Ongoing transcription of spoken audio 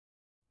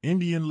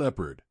Indian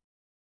leopard.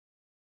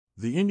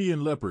 The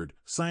Indian leopard,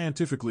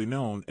 scientifically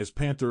known as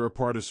Panthera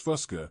pardus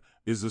fusca,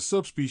 is a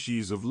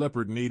subspecies of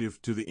leopard native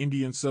to the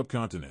Indian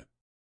subcontinent.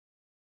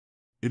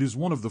 It is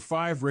one of the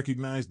 5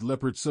 recognized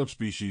leopard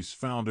subspecies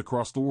found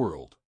across the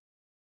world.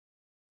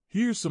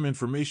 Here's some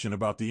information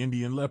about the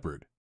Indian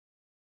leopard.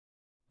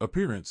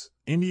 Appearance: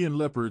 Indian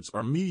leopards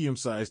are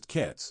medium-sized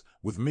cats,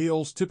 with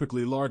males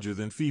typically larger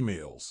than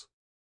females.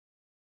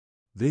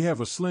 They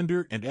have a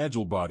slender and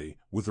agile body,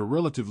 with a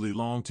relatively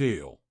long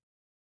tail.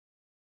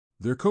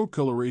 Their coat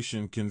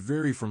coloration can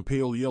vary from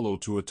pale yellow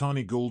to a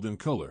tawny golden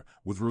color,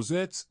 with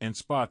rosettes and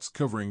spots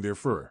covering their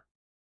fur.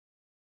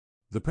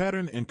 The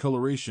pattern and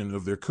coloration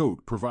of their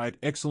coat provide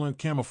excellent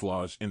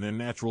camouflage in their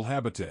natural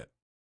habitat.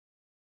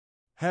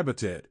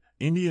 Habitat: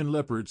 Indian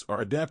leopards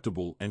are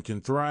adaptable and can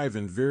thrive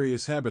in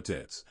various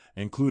habitats,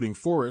 including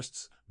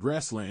forests,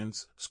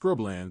 grasslands,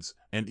 scrublands,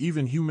 and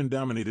even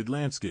human-dominated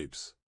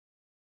landscapes.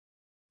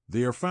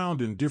 They are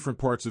found in different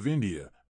parts of India,